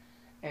them,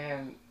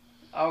 and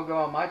I'll go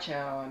on my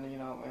channel and,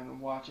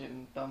 and watch it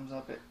and thumbs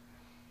up it.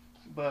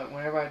 But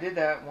whenever I did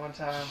that one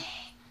time,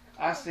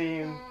 I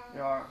seen,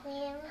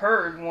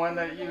 heard one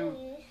that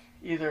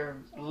either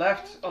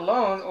left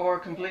alone or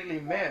completely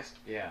missed.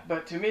 Yeah.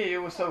 But to me,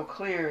 it was so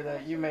clear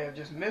that you may have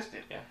just missed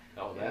it. Yeah.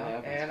 Oh, You that know?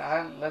 happens. And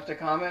I left a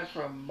comment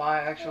from my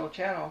actual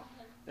channel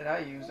that I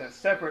use that's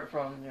separate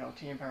from,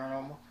 Team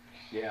Paranormal,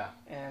 Yeah.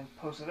 and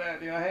posted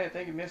that, hey, I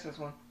think you missed this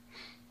one.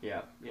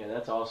 Yeah,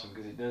 that's awesome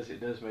because it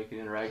does make it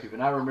interactive.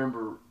 And I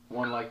remember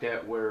one like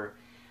that where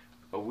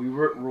we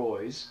were at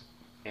Roy's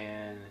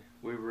and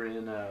we were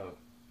in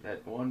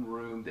that one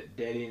room that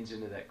dead ends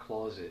into that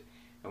closet,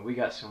 and we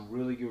got some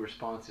really good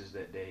responses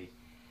that day.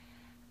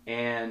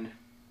 And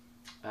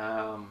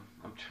I'm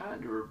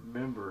trying to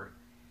remember.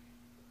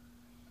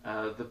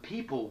 The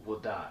People Will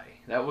Die.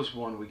 That was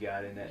one we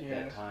got in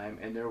that time,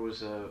 and there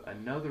was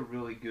another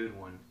really good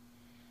one.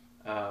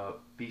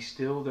 Be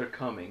Still, They're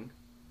Coming,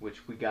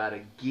 which we got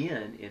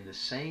again in the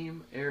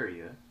same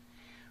area,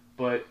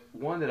 but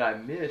one that I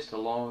missed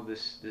along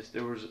this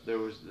there was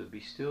the Be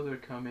Still, They're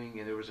Coming,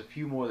 and there was a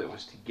few more that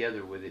was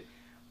together with it,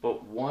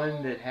 but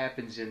one that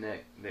happens in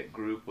that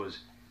group was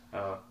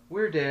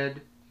We're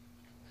Dead,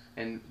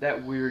 and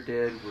that We're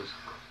Dead was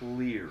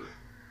clear,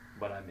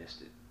 but I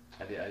missed it.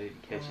 I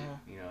didn't catch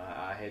it.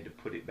 I had to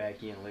put it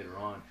back in later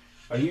on.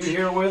 Are you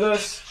here with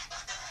us?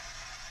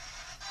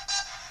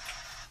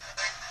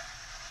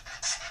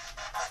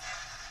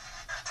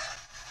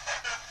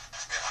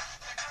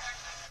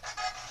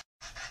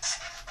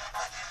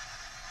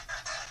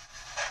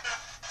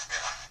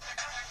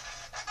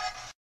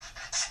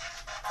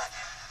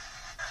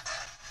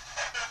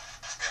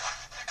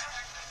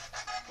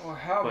 Or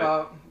how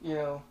about,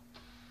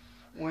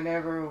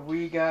 whenever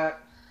we got,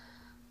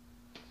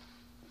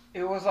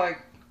 it was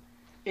like,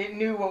 it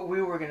knew what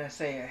we were going to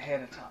say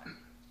ahead of time.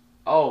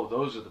 Oh,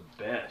 those are the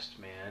best,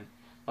 man.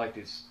 Like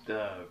it's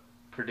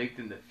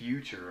predicting the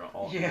future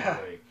all the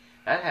way.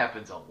 That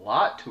happens a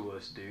lot to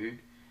us, dude.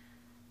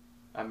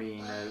 I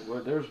mean,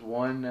 there's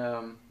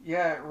one...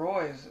 Yeah, at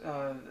Roy's,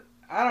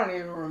 I don't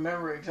even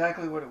remember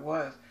exactly what it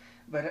was,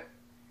 but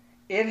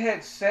it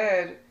had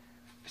said...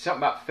 Something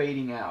about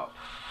fading out.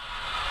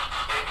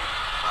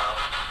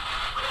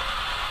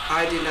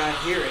 I did not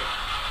hear it.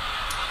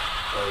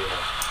 Oh,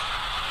 yeah.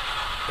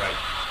 Right.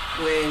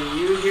 When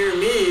you hear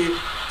me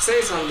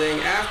say something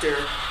after,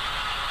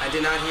 I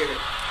did not hear it.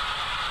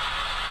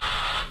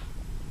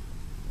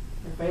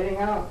 You're fading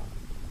out.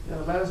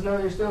 Let us know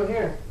you're still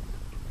here.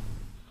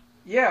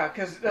 Yeah,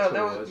 because there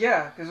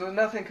was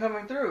nothing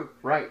coming through.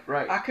 Right.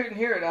 I couldn't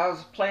hear it. I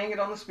was playing it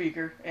on the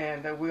speaker,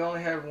 and we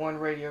only had one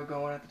radio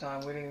going at the time.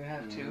 We didn't even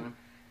have two.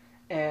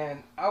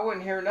 And I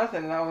wouldn't hear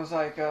nothing, and I was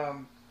like,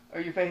 are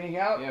you fading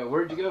out? Yeah,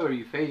 where'd you go? Are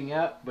you fading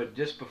out? But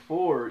just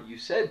before you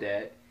said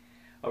that,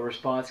 a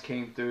response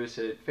came through and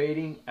said,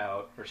 fading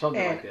out, or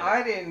something like that. And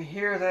I didn't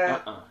hear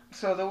that,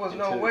 so there was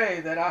no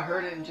way that I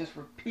heard it and just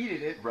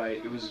repeated it. Right,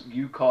 it was,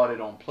 you caught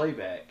it on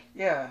playback.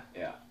 Yeah.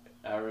 Yeah.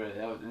 I really,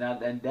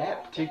 and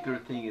that particular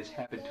thing has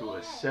happened to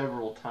us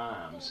several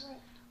times,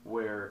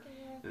 where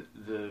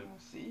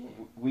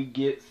we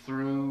get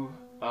through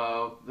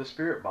the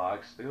spirit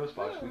box, the ghost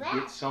box, we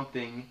get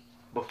something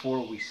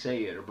before we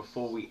say it or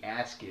before we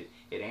ask it.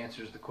 It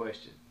answers the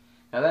question.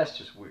 Now that's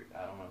just weird.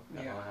 I don't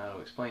know how to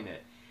explain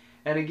that.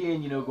 And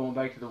again, going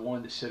back to the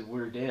one that said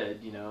we're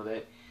dead,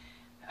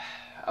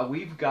 that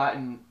we've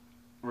gotten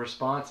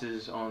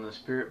responses on the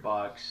spirit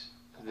box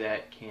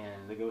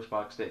the ghost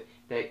box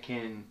that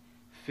can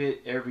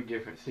fit every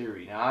different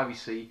theory. Now,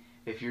 obviously,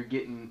 if you're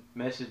getting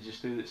messages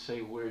through that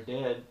say we're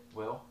dead,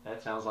 well,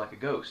 that sounds like a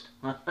ghost.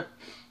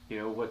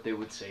 What they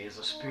would say is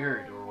a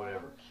spirit or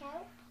whatever.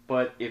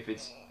 But if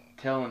it's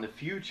telling the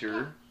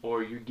future,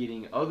 or you're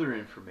getting other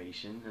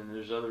information, and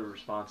there's other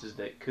responses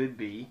that could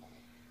be,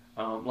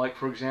 like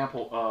for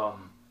example,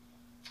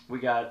 we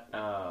got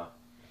an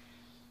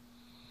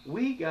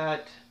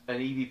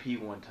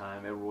EVP one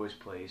time at Roy's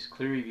place,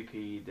 clear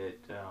EVP, that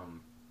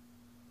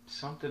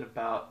something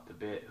about the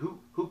bed.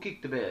 Who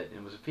kicked the bed?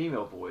 And it was a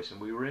female voice,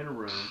 and we were in a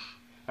room.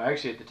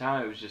 Actually, at the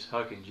time, it was just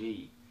Huck and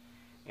G,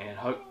 and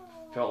Huck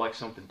felt like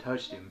something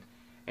touched him,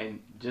 and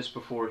just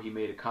before he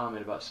made a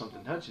comment about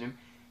something touching him,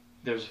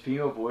 there's a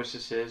female voice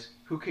that says,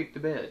 "Who kicked the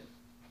bed?"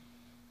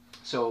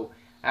 So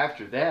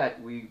after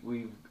that, we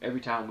every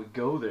time we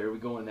go there, we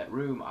go in that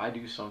room, I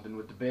do something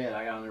with the bed.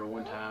 I got in there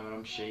one time and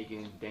I'm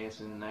shaking and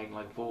dancing and acting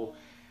like a fool.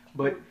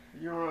 But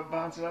you were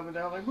bouncing up and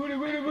down like booty,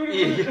 booty, booty,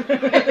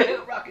 yeah,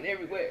 rocking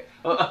everywhere.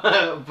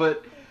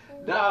 But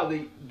no,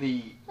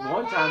 the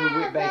one time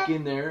we went back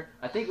in there,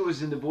 I think it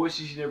was in the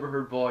Voices You Never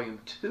Heard Volume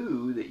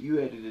 2 that you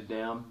edited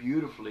down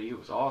beautifully. It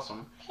was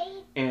awesome.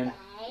 And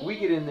we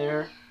get in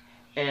there,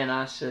 and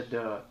I said,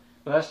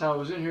 last time I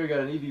was in here, I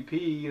got an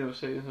EVP,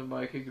 saying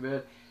somebody kicked the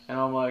bed. And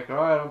I'm like, all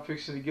right, I'm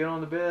fixing to get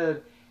on the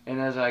bed. And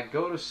as I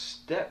go to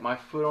step my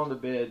foot on the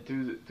bed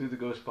through the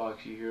ghost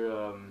box, you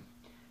hear,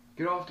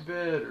 get off the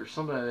bed, or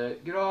something like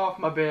that. Get off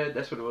my bed.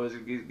 That's what it was,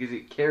 because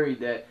it carried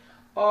that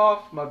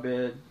off my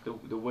bed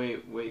the way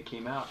it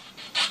came out.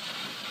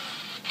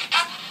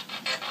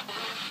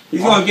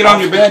 He's going to get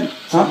on your bed?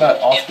 Something about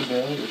off the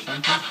bed or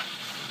something?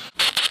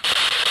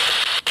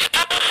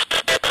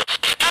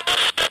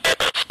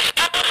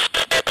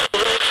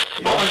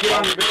 He's going to get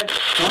on your bed?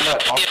 I'm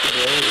not off the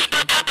bed or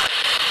something.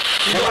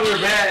 He's on your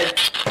bed.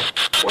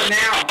 What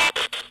now?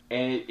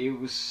 And it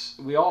was,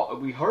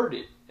 we heard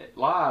it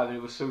live, and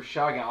it was so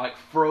shocking. I like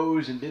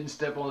froze and didn't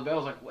step on the bed. I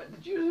was like, what,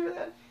 did you hear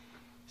that?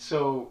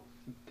 So,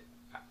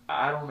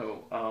 I don't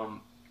know.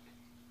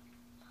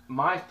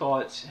 My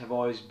thoughts have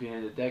always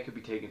been that could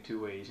be taken two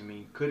ways. I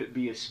mean, could it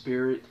be a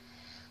spirit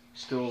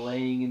still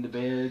laying in the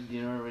bed?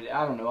 You know,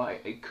 I don't know.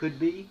 It could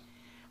be.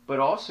 But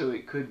also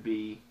it could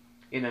be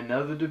in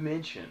another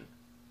dimension.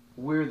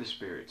 We're the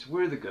spirits.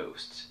 We're the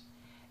ghosts.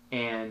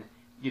 And,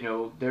 you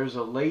know, there's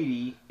a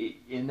lady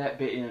in that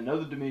bed, in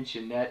another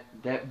dimension,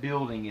 that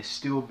building is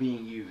still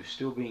being used,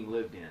 still being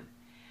lived in.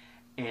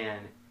 And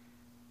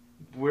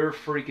we're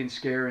freaking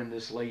scaring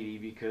this lady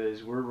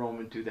because we're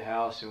roaming through the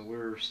house and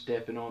we're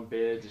stepping on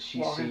beds and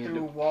she's walking seeing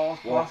through walls,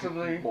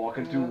 possibly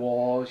walking through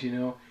walls, you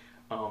know,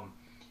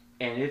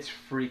 and it's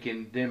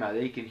freaking them out.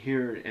 They can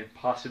hear it and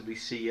possibly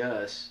see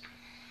us,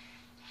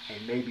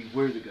 and maybe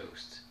we're the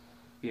ghosts.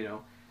 You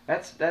know,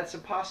 that's a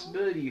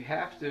possibility you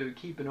have to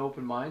keep an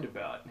open mind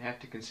about and have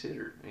to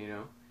consider. You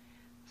know,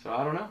 so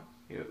I don't know.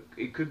 You know,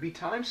 it could be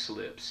time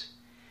slips.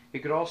 It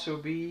could also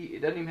be.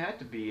 It doesn't even have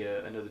to be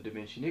another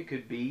dimension. It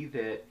could be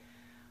that.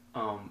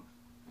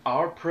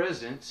 Our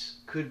presence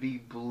could be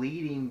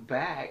bleeding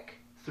back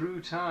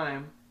through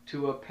time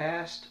to a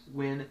past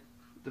when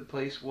the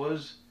place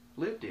was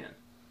lived in.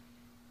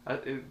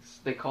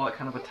 They call it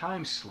kind of a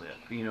time slip,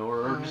 you know,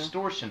 or a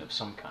distortion of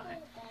some kind.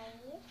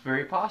 It's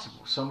very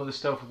possible. Some of the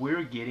stuff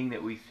we're getting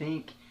that we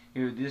think,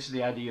 you know, this is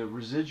the idea of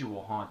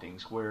residual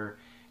hauntings, where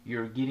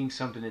you're getting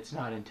something that's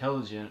not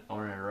intelligent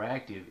or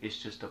interactive. It's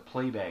just a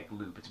playback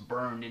loop. It's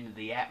burned into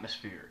the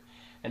atmosphere.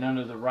 And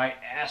under the right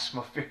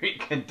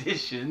atmospheric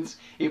conditions,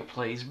 it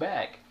plays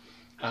back.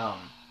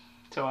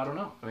 So I don't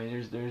know. I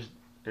mean,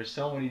 there's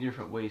so many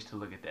different ways to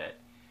look at that.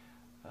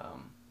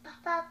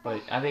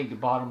 But I think the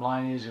bottom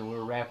line is, and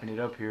we're wrapping it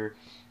up here,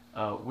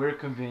 we're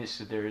convinced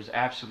that there is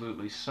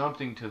absolutely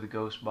something to the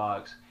ghost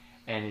box,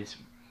 and it's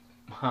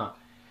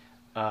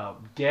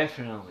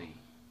definitely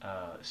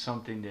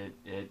something that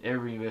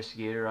every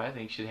investigator, I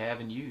think, should have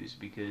and use,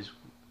 because,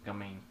 I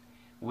mean,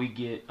 we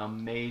get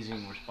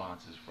amazing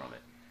responses from it.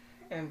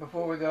 And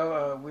before we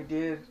go, we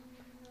did,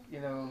 you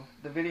know,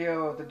 the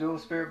video of the dual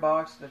spirit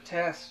box, the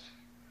test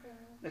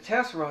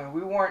run. We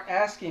weren't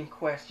asking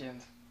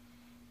questions.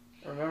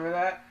 Remember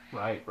that?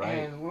 Right.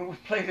 And when we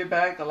played it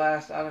back, the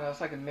last, I don't know, it's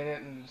like 1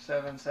 minute and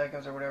 7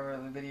 seconds or whatever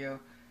of the video.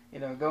 You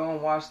know, go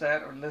and watch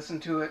that or listen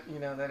to it, you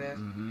know, that is.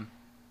 Mm-hmm.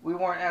 We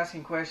weren't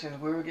asking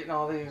questions. We were getting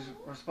all these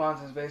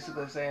responses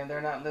basically saying they're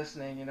not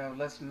listening, you know,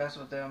 let's mess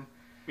with them.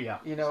 Yeah,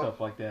 you know,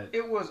 stuff like that.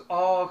 It was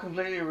all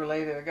completely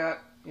related. I got,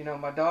 you know,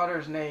 my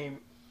daughter's name.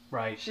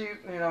 Right. She,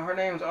 you know, her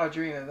name's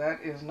Audrina.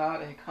 That is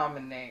not a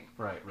common name.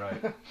 Right.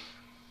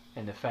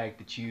 And the fact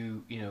that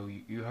you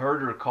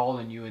heard her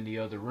calling you in the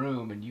other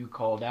room and you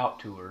called out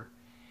to her,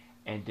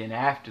 and then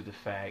after the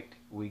fact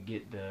we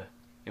get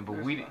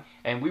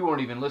we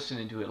weren't even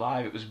listening to it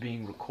live. It was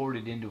being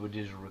recorded into a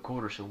digital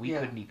recorder, so we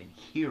couldn't even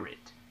hear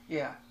it.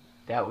 Yeah.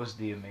 That was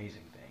the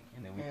amazing thing.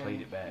 And then we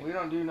played it back. We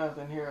don't do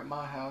nothing here at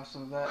my house,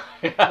 so that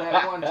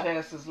one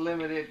test is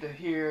limited to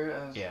here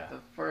as the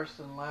first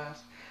and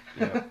last.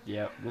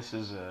 Yep. This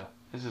is a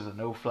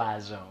no-fly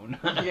zone.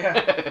 Yeah,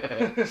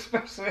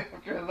 especially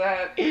after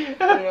that. You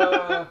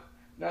know,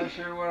 not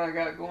sure what I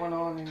got going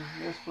on in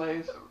this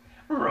place. It's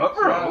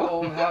not an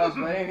old house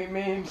by any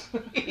means.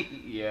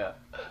 Yeah.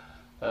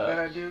 But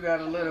I do got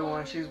a little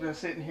one. She's been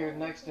sitting here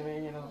next to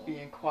me, you know,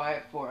 being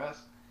quiet for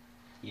us.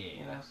 Yeah.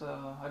 You know,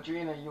 so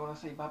Audrina, you want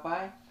to say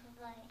bye-bye?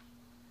 Bye.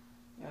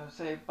 You know,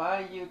 say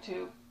bye,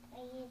 YouTube.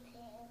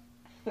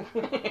 Bye,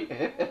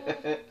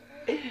 YouTube.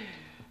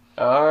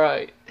 All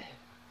right.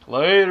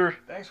 Later.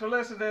 Thanks for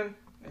listening.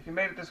 If you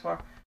made it this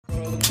far.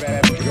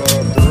 Grab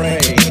your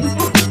brain.